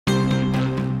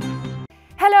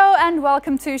Hello and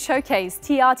welcome to Showcase,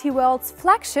 TRT World's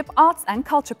flagship arts and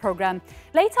culture program.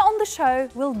 Later on the show,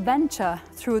 we'll venture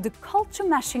through the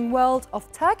culture-mashing world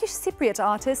of Turkish Cypriot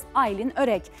artist Aylin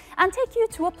Orek and take you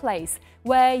to a place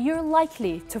where you're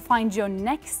likely to find your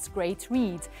next great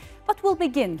read. But we'll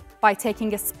begin by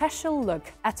taking a special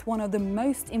look at one of the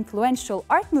most influential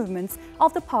art movements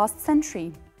of the past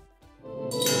century.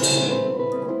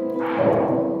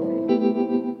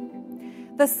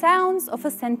 The sounds of a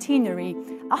centenary.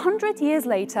 100 years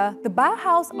later, the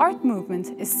Bauhaus art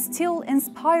movement is still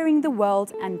inspiring the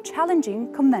world and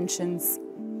challenging conventions.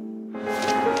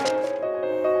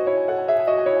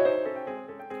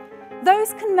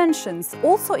 Those conventions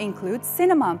also include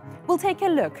cinema. We'll take a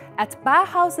look at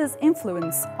Bauhaus's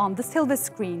influence on the silver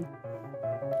screen.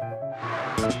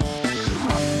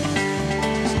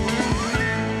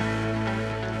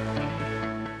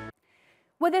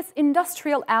 With its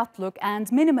industrial outlook and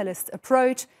minimalist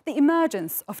approach, the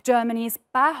emergence of Germany's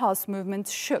Bauhaus movement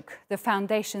shook the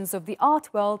foundations of the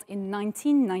art world in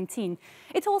 1919.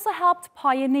 It also helped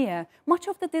pioneer much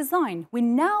of the design we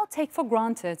now take for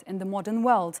granted in the modern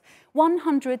world.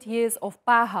 100 years of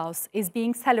Bauhaus is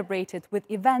being celebrated with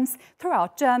events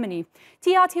throughout Germany.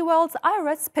 TRT World's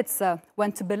Ira Spitzer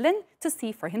went to Berlin to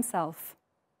see for himself.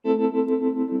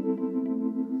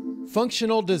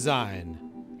 Functional design.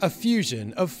 A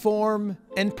fusion of form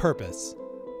and purpose.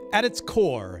 At its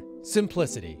core,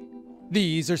 simplicity.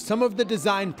 These are some of the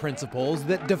design principles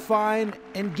that define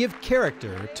and give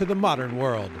character to the modern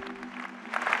world.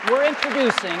 We're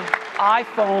introducing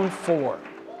iPhone 4.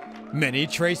 Many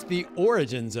trace the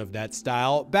origins of that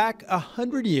style back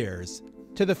 100 years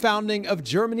to the founding of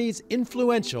Germany's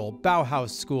influential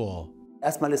Bauhaus school.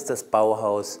 Erstmal ist das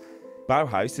Bauhaus.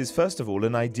 Bauhaus is first of all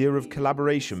an idea of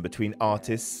collaboration between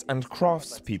artists and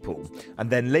craftspeople, and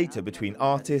then later between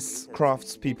artists,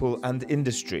 craftspeople and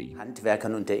industry.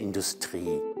 Handwerkern und der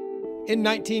Industrie. In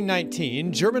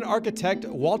 1919, German architect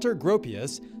Walter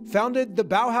Gropius founded the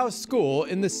Bauhaus school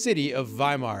in the city of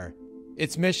Weimar.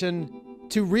 Its mission?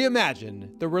 To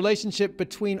reimagine the relationship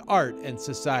between art and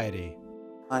society.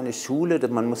 Eine Schule,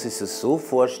 man muss sich das so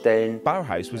vorstellen.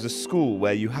 Bauhaus was a school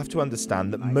where you have to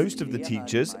understand that most of the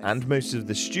teachers and most of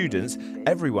the students,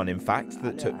 everyone in fact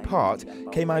that took part,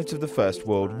 came out of the First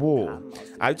World War,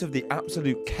 out of the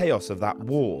absolute chaos of that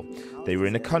war. They were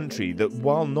in a country that,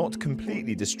 while not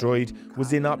completely destroyed,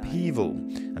 was in upheaval,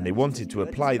 and they wanted to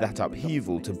apply that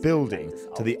upheaval to building,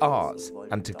 to the arts,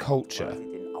 and to culture.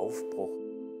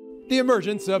 The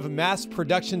emergence of mass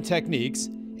production techniques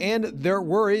and their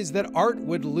worries that art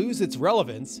would lose its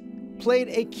relevance played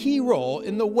a key role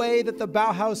in the way that the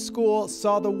Bauhaus school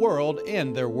saw the world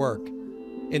and their work,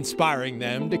 inspiring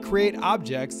them to create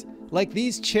objects like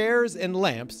these chairs and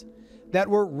lamps that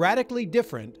were radically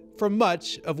different from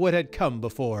much of what had come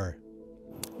before.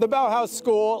 The Bauhaus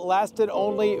school lasted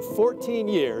only 14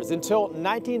 years until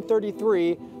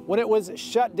 1933, when it was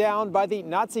shut down by the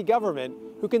Nazi government,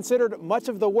 who considered much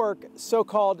of the work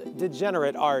so-called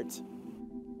degenerate art.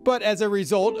 But as a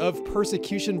result of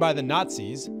persecution by the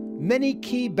Nazis, many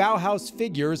key Bauhaus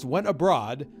figures went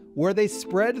abroad, where they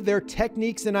spread their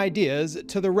techniques and ideas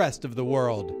to the rest of the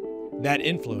world. That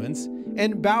influence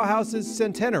and Bauhaus's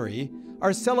centenary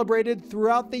are celebrated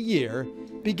throughout the year,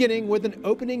 beginning with an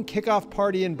opening kickoff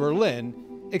party in Berlin,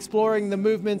 exploring the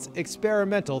movement's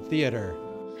experimental theater.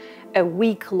 A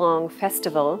week-long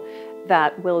festival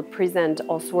that will present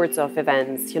all sorts of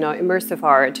events, immersive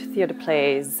art, theater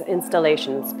plays,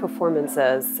 installations,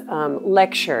 performances,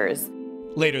 lectures.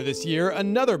 Later this year,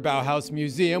 another Bauhaus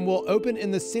museum will open in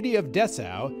the city of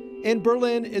Dessau, and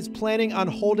Berlin is planning on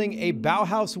holding a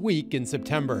Bauhaus week in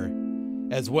September.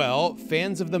 As well,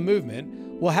 fans of the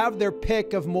movement will have their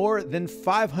pick of more than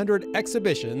 500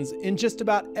 exhibitions in just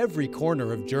about every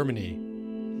corner of Germany.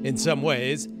 In some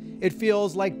ways, it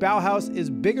feels like Bauhaus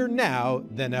is bigger now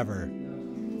than ever.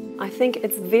 I think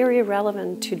it's very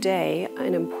relevant today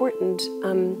and important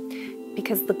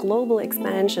because the global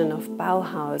expansion of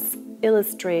Bauhaus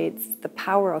illustrates the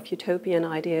power of utopian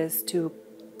ideas to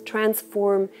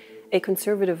transform a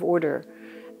conservative order.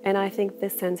 And I think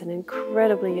this sends an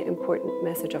incredibly important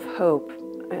message of hope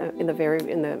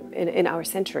in our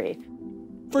century.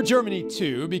 For Germany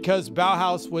too, because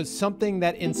Bauhaus was something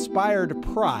that inspired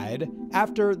pride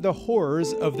after the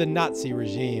horrors of the Nazi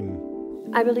regime.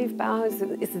 I believe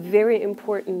Bauhaus is very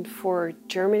important for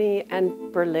Germany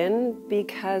and Berlin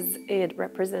because it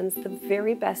represents the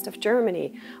very best of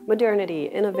Germany. Modernity,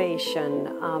 innovation,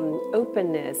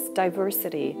 openness,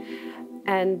 diversity.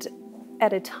 And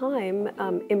at a time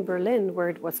in Berlin where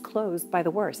it was closed by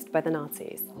the worst, by the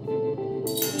Nazis.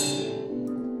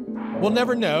 We'll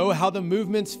never know how the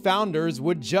movement's founders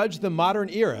would judge the modern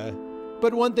era,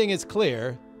 but one thing is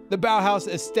clear, the Bauhaus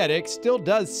aesthetic still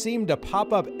does seem to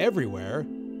pop up everywhere,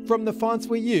 from the fonts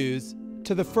we use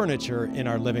to the furniture in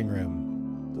our living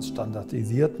room.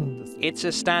 It's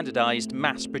a standardized,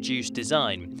 mass-produced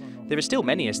design. There are still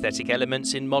many aesthetic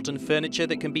elements in modern furniture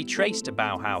that can be traced to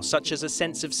Bauhaus, such as a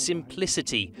sense of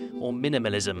simplicity or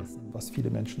minimalism.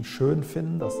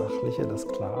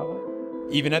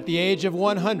 Even at the age of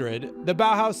 100, the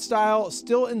Bauhaus style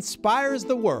still inspires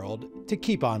the world to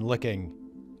keep on looking.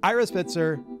 Ira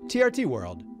Spitzer, TRT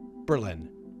World, Berlin.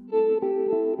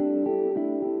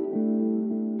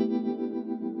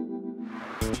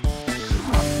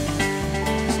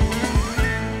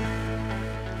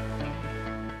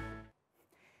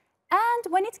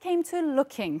 When it came to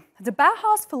looking, the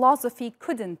Bauhaus philosophy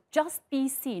couldn't just be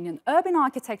seen in urban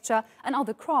architecture and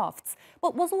other crafts,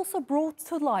 but was also brought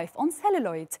to life on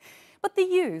celluloid. But the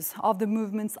use of the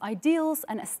movement's ideals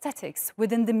and aesthetics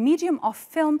within the medium of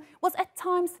film was at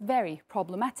times very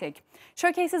problematic.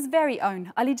 Showcase's very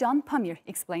own Alican Pamir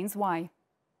explains why.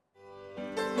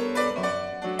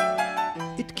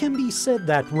 It can be said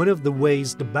that one of the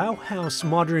ways the Bauhaus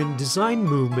modern design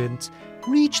movement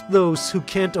reached those who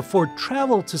can't afford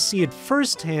travel to see it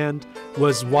firsthand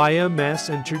was via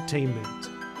mass entertainment,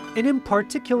 and in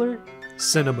particular,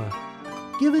 cinema.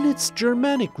 Given its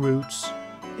Germanic roots,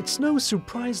 it's no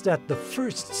surprise that the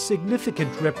first significant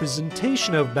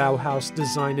representation of Bauhaus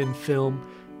design in film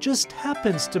just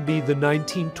happens to be the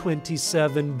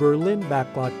 1927 Berlin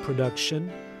backlot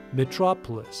production,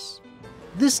 Metropolis.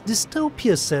 This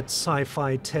dystopia-set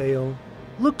sci-fi tale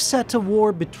looks at a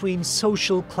war between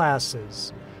social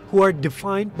classes, who are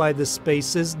defined by the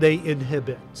spaces they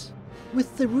inhabit,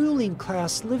 with the ruling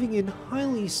class living in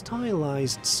highly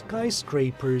stylized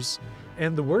skyscrapers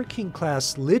and the working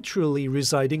class literally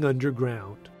residing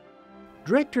underground.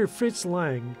 Director Fritz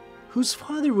Lang, whose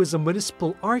father was a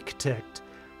municipal architect,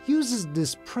 uses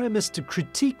this premise to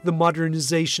critique the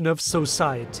modernization of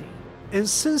society. And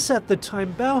since at the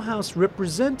time Bauhaus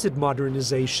represented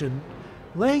modernization,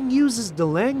 Lang uses the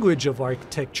language of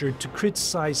architecture to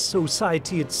criticize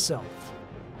society itself.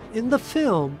 In the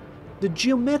film, the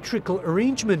geometrical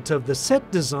arrangement of the set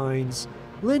designs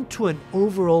lent to an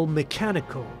overall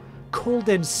mechanical, cold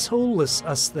and soulless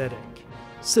aesthetic,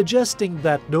 suggesting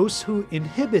that those who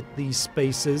inhabit these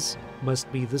spaces must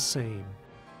be the same.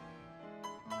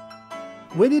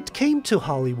 When it came to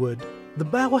Hollywood, the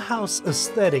Bauhaus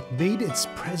aesthetic made its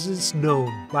presence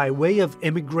known by way of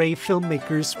émigré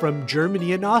filmmakers from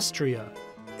Germany and Austria,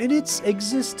 and its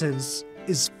existence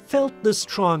is felt the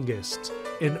strongest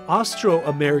in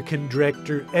Austro-American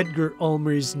director Edgar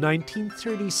Ulmer's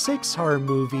 1936 horror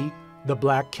movie, The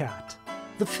Black Cat.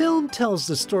 The film tells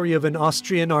the story of an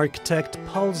Austrian architect,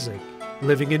 Pulzig,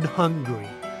 living in Hungary,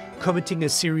 committing a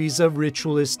series of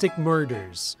ritualistic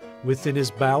murders within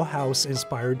his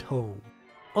Bauhaus-inspired home.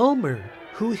 Ulmer,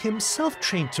 who himself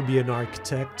trained to be an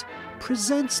architect,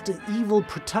 presents the evil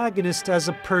protagonist as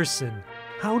a person,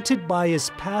 haunted by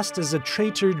his past as a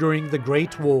traitor during the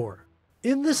Great War.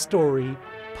 In the story,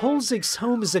 Pulzig's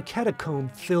home is a catacomb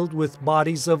filled with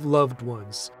bodies of loved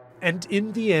ones, and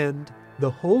in the end,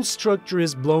 the whole structure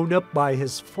is blown up by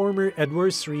his former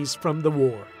adversaries from the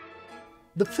war.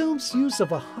 The film's use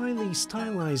of a highly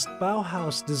stylized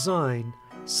Bauhaus design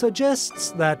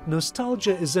suggests that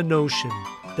nostalgia is a notion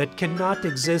that cannot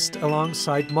exist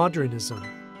alongside modernism,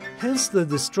 hence the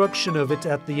destruction of it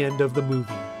at the end of the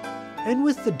movie. And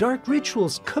with the dark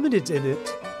rituals committed in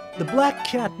it, The Black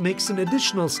Cat makes an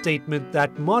additional statement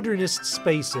that modernist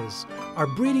spaces are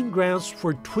breeding grounds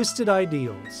for twisted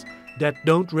ideals that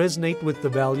don't resonate with the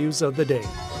values of the day.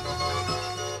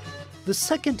 The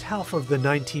second half of the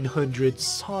 1900s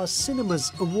saw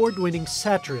cinema's award-winning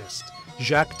satirist,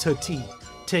 Jacques Tati,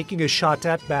 taking a shot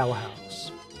at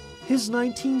Bauhaus. His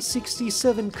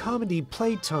 1967 comedy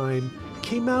Playtime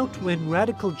came out when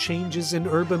radical changes in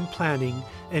urban planning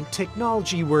and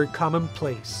technology were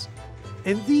commonplace,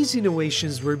 and these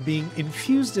innovations were being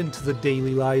infused into the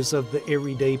daily lives of the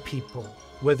everyday people,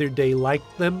 whether they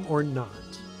liked them or not.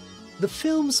 The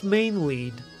film's main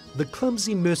lead, the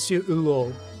clumsy Monsieur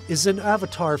Hulot, is an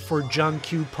avatar for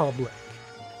John-Q. Public,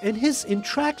 and his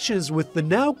interactions with the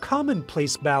now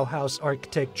commonplace Bauhaus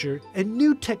architecture and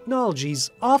new technologies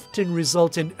often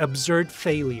result in absurd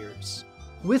failures.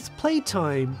 With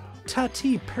Playtime,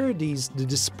 Tati parodies the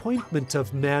disappointment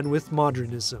of man with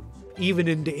modernism, even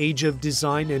in the age of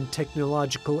design and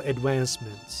technological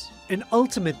advancements, and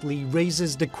ultimately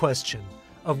raises the question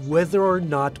of whether or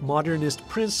not modernist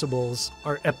principles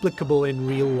are applicable in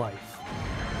real life.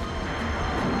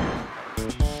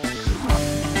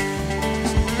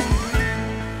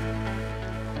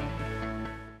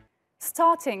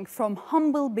 Starting from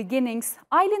humble beginnings,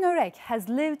 Aylin Orek has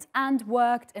lived and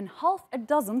worked in half a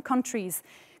dozen countries.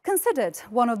 Considered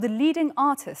one of the leading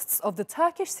artists of the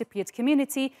Turkish Cypriot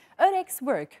community, Orek's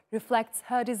work reflects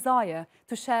her desire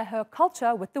to share her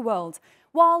culture with the world,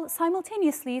 while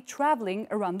simultaneously traveling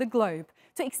around the globe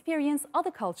to experience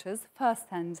other cultures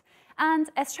firsthand. And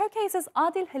as showcases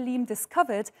Adil Halim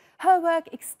discovered, her work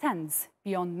extends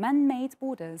beyond man-made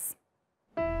borders.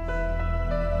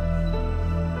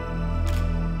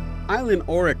 Aylin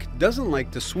Orek doesn't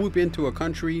like to swoop into a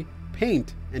country,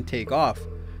 paint, and take off.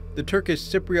 The Turkish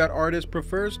Cypriot artist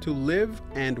prefers to live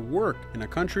and work in a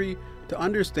country to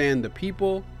understand the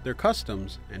people, their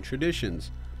customs, and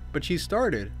traditions. But she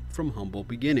started from humble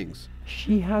beginnings.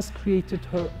 She has created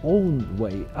her own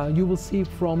way. You will see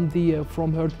from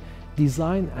her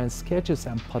design and sketches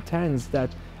and patterns that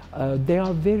they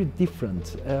are very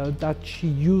different, that she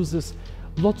uses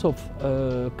lots of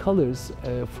colors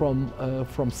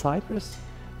from Cyprus,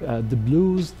 the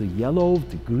blues, the yellow,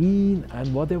 the green,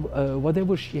 and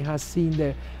whatever she has seen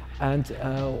there, and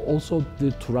also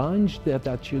the turange,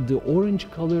 the orange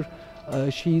color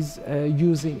she's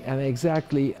using, and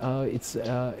exactly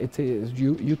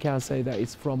you can say that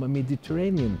it's from a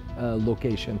Mediterranean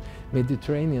location,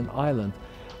 Mediterranean island.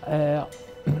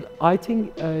 I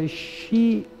think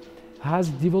she has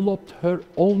developed her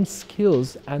own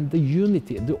skills, and the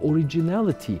unity, the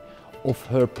originality of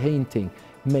her painting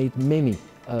made many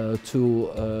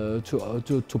to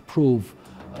prove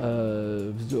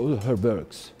her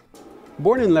works.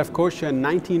 Born in Lefkoşa in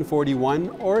 1941,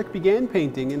 Orek began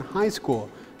painting in high school.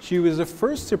 She was the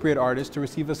first Cypriot artist to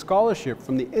receive a scholarship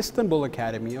from the Istanbul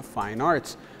Academy of Fine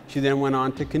Arts. She then went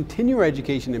on to continue her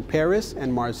education in Paris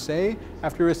and Marseille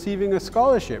after receiving a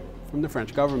scholarship from the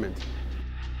French government.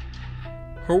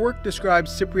 Her work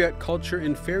describes Cypriot culture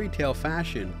in fairy tale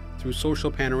fashion through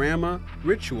social panorama,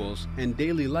 rituals, and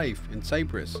daily life in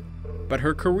Cyprus. But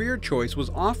her career choice was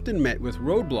often met with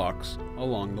roadblocks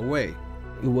along the way.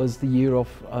 It was the year of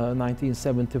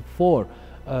 1974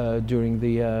 during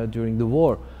the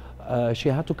war. She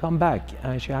had to come back,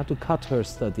 and she had to cut her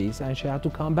studies, and she had to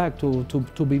come back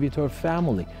to be with her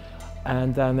family.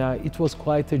 And then it was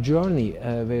quite a journey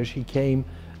where she came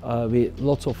with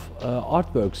lots of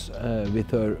artworks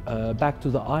with her back to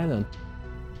the island.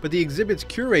 But the exhibit's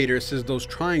curator says those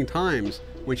trying times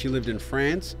when she lived in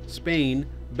France, Spain,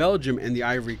 Belgium, and the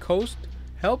Ivory Coast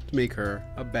helped make her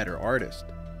a better artist.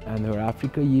 And her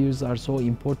Africa years are so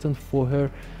important for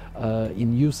her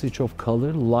in usage of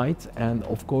color, light, and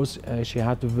of course she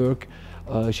had to work,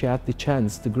 she had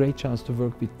the great chance to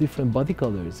work with different body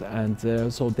colors, and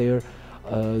so their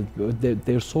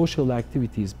social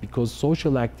activities, because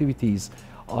social activities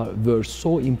were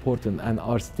so important and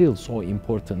are still so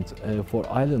important for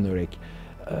Aylin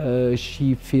Orek.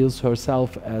 She feels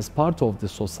herself as part of the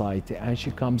society, and she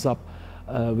comes up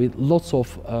with lots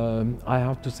of, I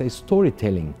have to say,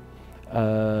 storytelling,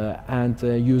 and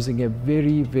using a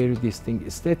very, very distinct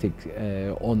aesthetic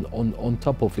on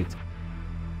top of it.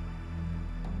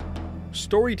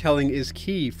 Storytelling is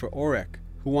key for Orek,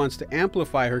 who wants to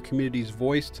amplify her community's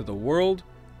voice to the world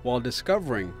while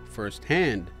discovering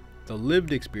firsthand the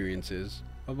lived experiences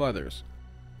of others.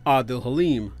 Adil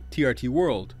Halim, TRT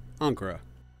World, Ankara.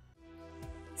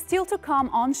 Still to come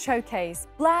on Showcase,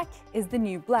 Black is the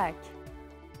New Black.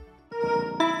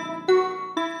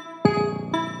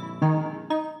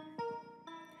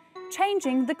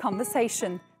 Changing the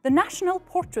conversation, the National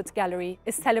Portrait Gallery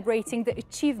is celebrating the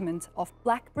achievement of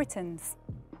Black Britons.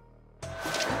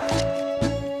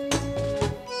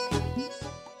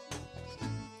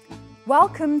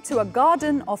 Welcome to a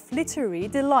garden of literary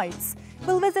delights.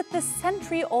 We'll visit the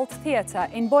century-old theatre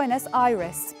in Buenos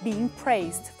Aires, being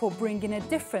praised for bringing a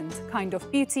different kind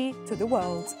of beauty to the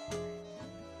world.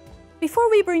 Before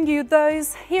we bring you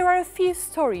those, here are a few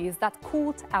stories that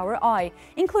caught our eye,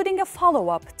 including a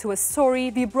follow-up to a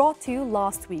story we brought to you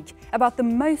last week about the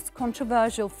most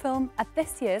controversial film at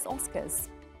this year's Oscars.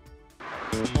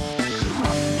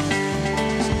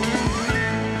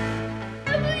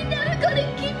 We never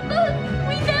gonna keep up.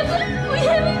 We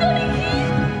haven't gonna keep.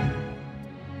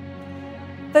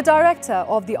 The director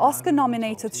of the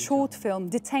Oscar-nominated short film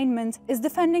Detainment is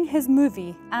defending his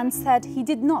movie and said he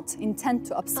did not intend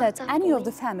to upset any of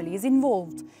the families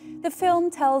involved. The film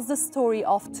tells the story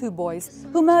of two boys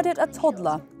who murdered a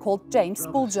toddler called James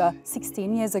Bulger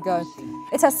 16 years ago.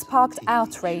 It has sparked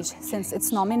outrage since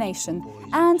its nomination,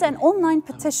 and an online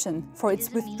petition for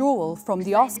its withdrawal from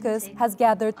the Oscars has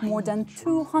gathered more than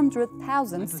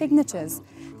 200,000 signatures.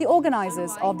 The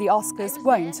organisers of the Oscars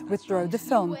won't withdraw the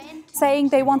film, saying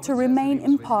they want to remain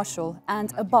impartial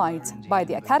and abide by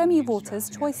the Academy voters'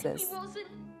 choices.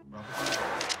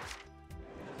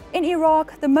 In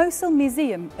Iraq, the Mosul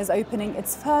Museum is opening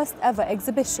its first ever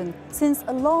exhibition since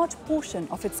a large portion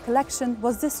of its collection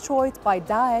was destroyed by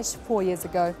Daesh 4 years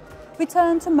ago.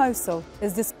 Return to Mosul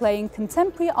is displaying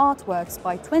contemporary artworks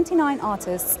by 29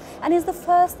 artists and is the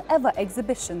first ever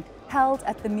exhibition held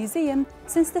at the museum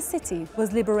since the city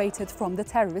was liberated from the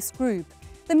terrorist group.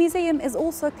 The museum is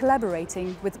also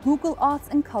collaborating with Google Arts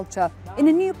and Culture in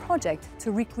a new project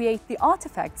to recreate the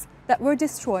artifacts that were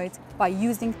destroyed by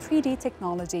using 3D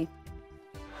technology.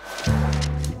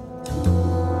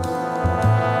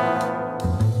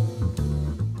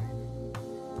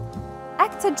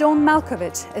 Actor John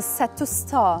Malkovich is set to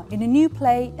star in a new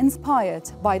play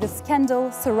inspired by the scandal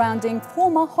surrounding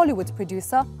former Hollywood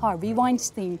producer Harvey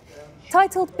Weinstein.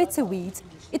 Titled Bitterweed,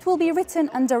 it will be written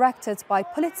and directed by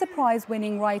Pulitzer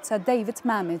Prize-winning writer David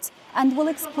Mamet and will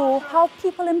explore how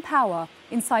people in power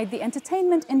inside the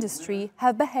entertainment industry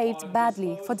have behaved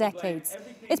badly for decades.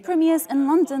 It premieres in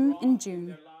London in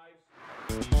June.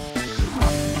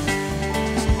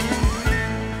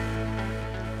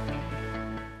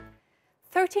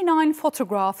 "39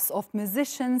 photographs of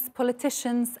musicians,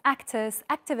 politicians, actors,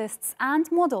 activists and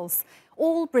models,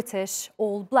 all British,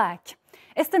 all black.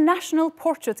 It's the National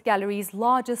Portrait Gallery's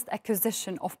largest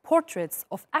acquisition of portraits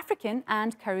of African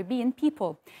and Caribbean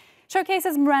people.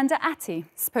 Showcase's Miranda Atty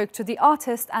spoke to the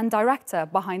artist and director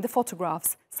behind the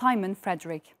photographs, Simon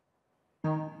Frederick.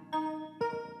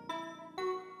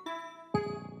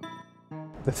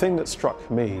 The thing that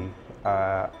struck me,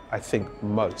 I think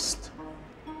most,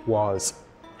 was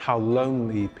how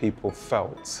lonely people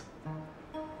felt.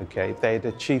 Okay, they had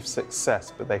achieved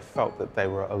success, but they felt that they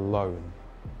were alone.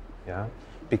 Yeah,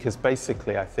 because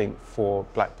basically, I think for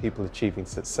black people achieving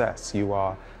success, you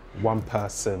are one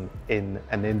person in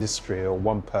an industry or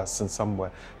one person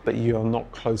somewhere, but you're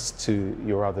not close to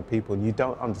your other people, and you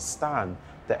don't understand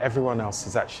that everyone else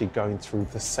is actually going through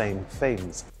the same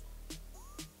things.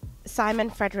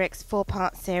 Simon Frederick's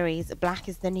 4-part series Black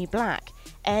is the New Black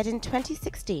aired in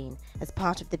 2016 as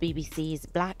part of the BBC's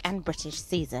Black and British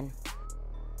season.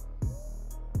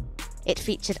 It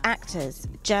featured actors,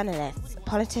 journalists,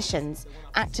 politicians,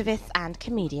 activists and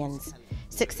comedians,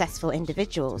 successful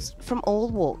individuals from all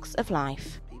walks of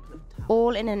life,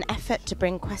 all in an effort to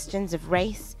bring questions of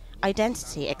race,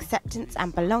 identity, acceptance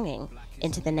and belonging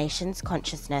into the nation's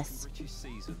consciousness.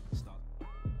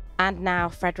 And now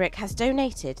Frederick has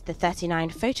donated the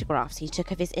 39 photographs he took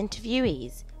of his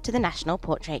interviewees to the National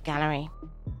Portrait Gallery.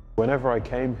 Whenever I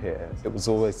came here, it was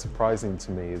always surprising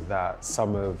to me that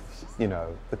some of,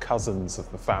 the cousins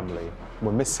of the family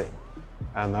were missing,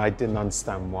 and I didn't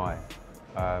understand why.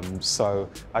 So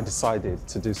I decided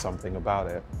to do something about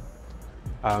it.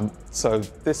 So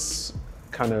this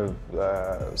kind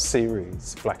of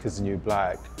series, Black is the New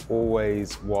Black,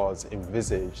 always was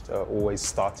envisaged, always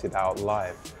started out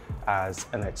live as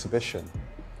an exhibition.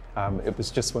 It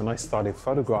was just when I started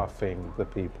photographing the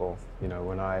people,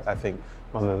 when I think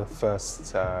one of the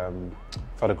first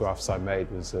photographs I made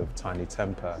was of Tiny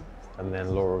Temper and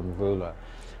then Laura Mvula.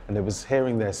 And it was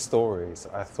hearing their stories,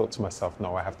 I thought to myself,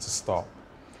 no, I have to stop.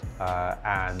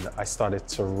 And I started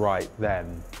to write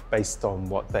then, based on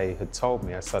what they had told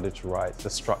me, I started to write the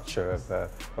structure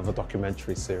of a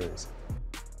documentary series.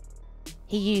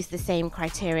 He used the same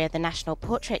criteria the National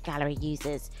Portrait Gallery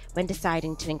uses when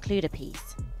deciding to include a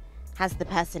piece. Has the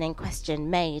person in question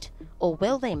made, or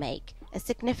will they make, a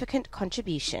significant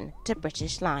contribution to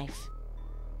British life?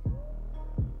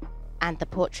 And the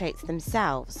portraits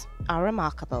themselves are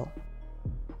remarkable.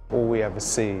 All we ever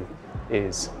see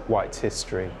is white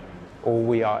history. All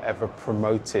we are ever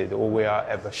promoted, all we are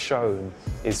ever shown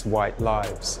is white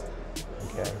lives.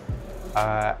 Okay,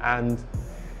 and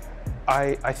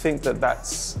I think that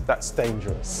that's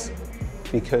dangerous,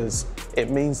 because it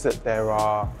means that there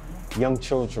are young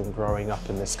children growing up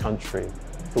in this country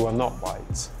who are not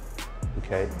white,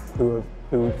 okay, who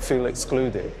feel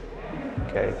excluded.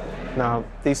 Okay, now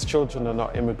these children are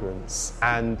not immigrants,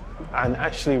 and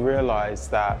actually realize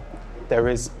that there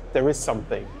is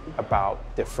something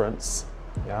about difference.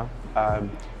 Yeah,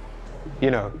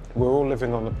 we're all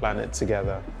living on the planet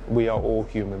together. We are all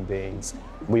human beings.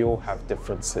 We all have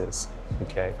differences.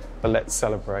 Okay, but let's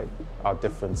celebrate our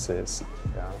differences.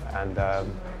 Yeah, and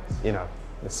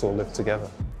let's all live together.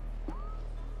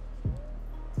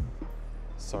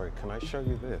 Sorry, can I show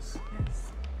you this?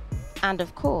 Yes. And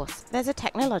of course, there's a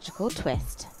technological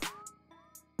twist.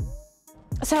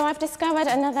 So I've discovered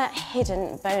another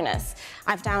hidden bonus.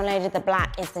 I've downloaded the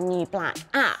Black is the New Black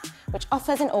app, which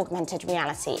offers an augmented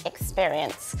reality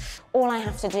experience. All I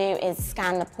have to do is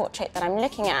scan the portrait that I'm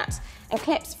looking at, and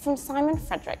clips from Simon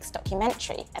Frederick's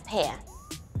documentary appear.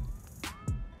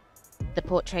 The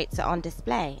portraits are on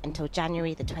display until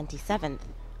January the 27th.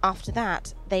 After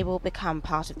that, they will become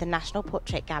part of the National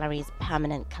Portrait Gallery's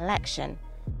permanent collection.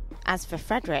 As for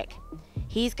Frederick,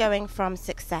 he's going from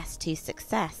success to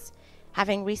success,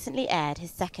 having recently aired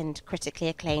his second critically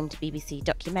acclaimed BBC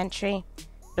documentary,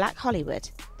 Black Hollywood,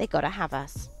 They Gotta Have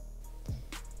Us.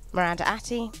 Miranda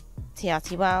Atty,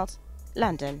 TRT World,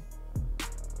 London.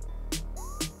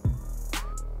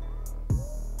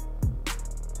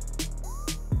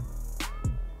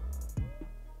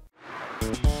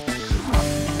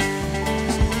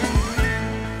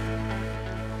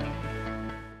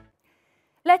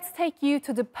 Let's take you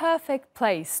to the perfect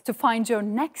place to find your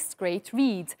next great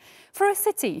read. For a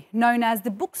city known as the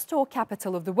bookstore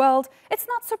capital of the world, it's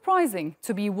not surprising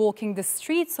to be walking the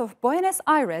streets of Buenos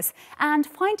Aires and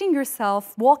finding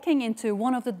yourself walking into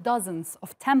one of the dozens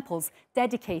of temples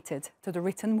dedicated to the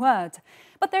written word.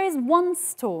 But there is one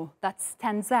store that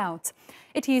stands out.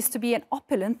 It used to be an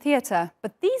opulent theatre,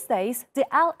 but these days the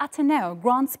El Ateneo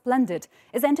Grand Splendid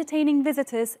is entertaining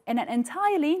visitors in an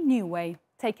entirely new way.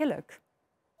 Take a look.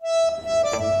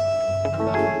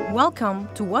 Welcome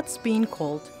to what's been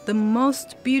called the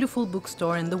most beautiful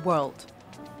bookstore in the world.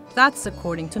 That's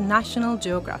according to National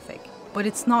Geographic, but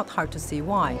it's not hard to see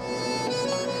why.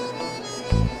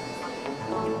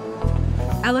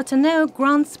 El Ateneo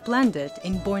Grand Splendid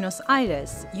in Buenos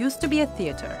Aires used to be a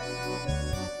theatre.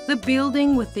 The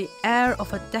building, with the air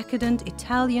of a decadent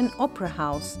Italian opera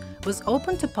house, was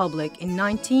opened to public in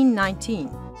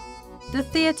 1919. The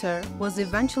theatre was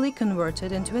eventually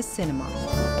converted into a cinema,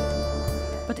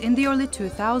 but in the early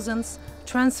 2000s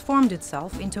transformed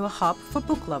itself into a hub for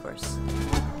book lovers.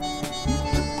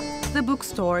 The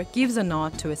bookstore gives a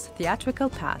nod to its theatrical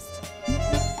past,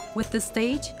 with the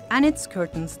stage and its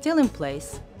curtains still in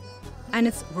place, and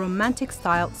its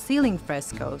romantic-style ceiling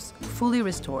frescoes fully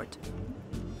restored.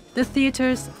 The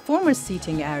theatre's former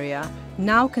seating area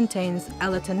now contains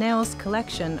El Ateneo's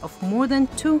collection of more than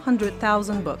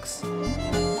 200,000 books.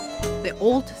 The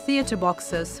old theatre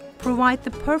boxes provide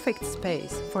the perfect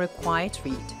space for a quiet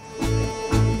read.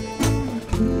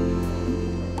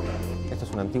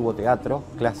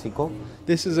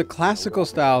 This is a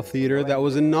classical-style theatre that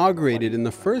was inaugurated in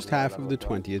the first half of the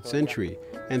 20th century,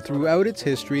 and throughout its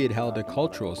history it held a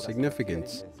cultural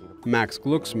significance. Max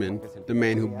Glucksmann, the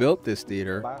man who built this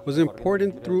theatre, was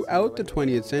important throughout the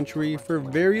 20th century for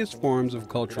various forms of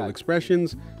cultural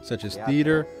expressions such as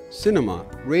theatre, cinema,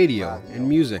 radio, and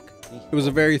music. It was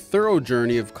a very thorough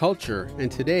journey of culture,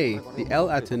 and today the El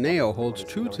Ateneo holds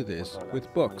true to this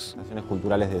with books.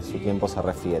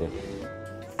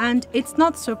 And it's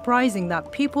not surprising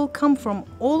that people come from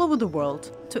all over the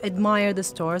world to admire the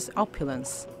store's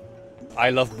opulence. I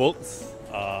love books.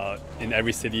 In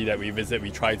every city that we visit, we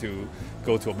try to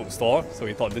go to a bookstore, so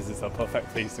we thought this is a perfect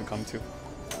place to come to.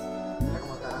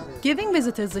 Giving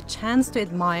visitors a chance to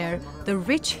admire the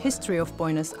rich history of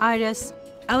Buenos Aires,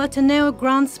 El Ateneo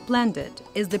Grand Splendid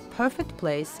is the perfect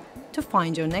place to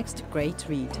find your next great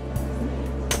read.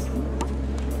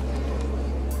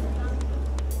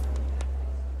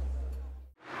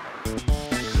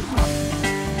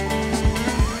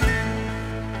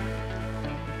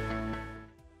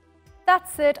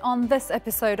 That's it on this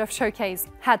episode of Showcase.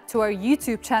 Head to our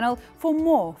YouTube channel for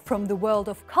more from the world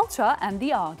of culture and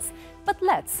the arts. But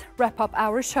let's wrap up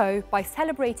our show by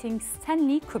celebrating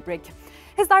Stanley Kubrick.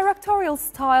 His directorial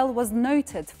style was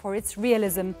noted for its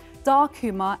realism, dark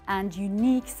humor, and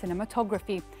unique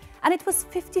cinematography. And it was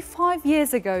 55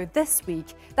 years ago this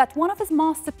week that one of his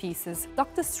masterpieces,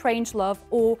 Dr. Strangelove,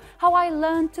 or How I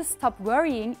Learned to Stop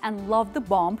Worrying and Love the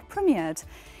Bomb, premiered.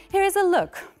 Here is a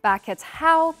look back at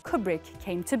how Kubrick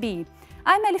came to be.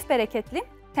 I'm Elif Bereketli.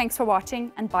 Thanks for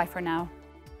watching, and bye for now.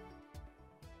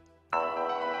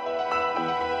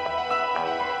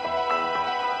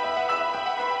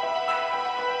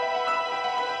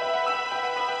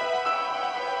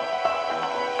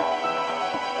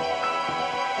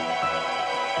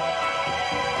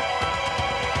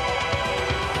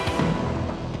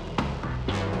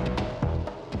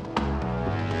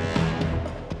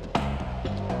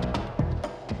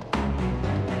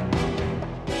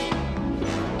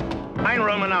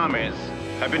 Roman armies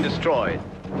have been destroyed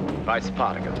by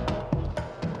Spartacus.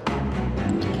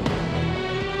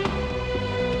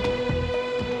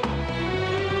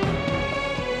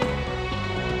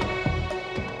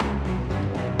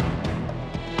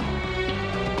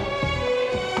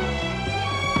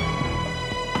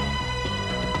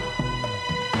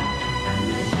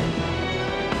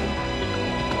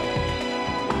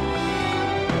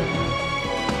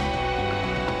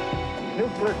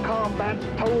 Nuclear combat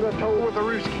toe-to-toe with the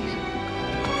Ruskies.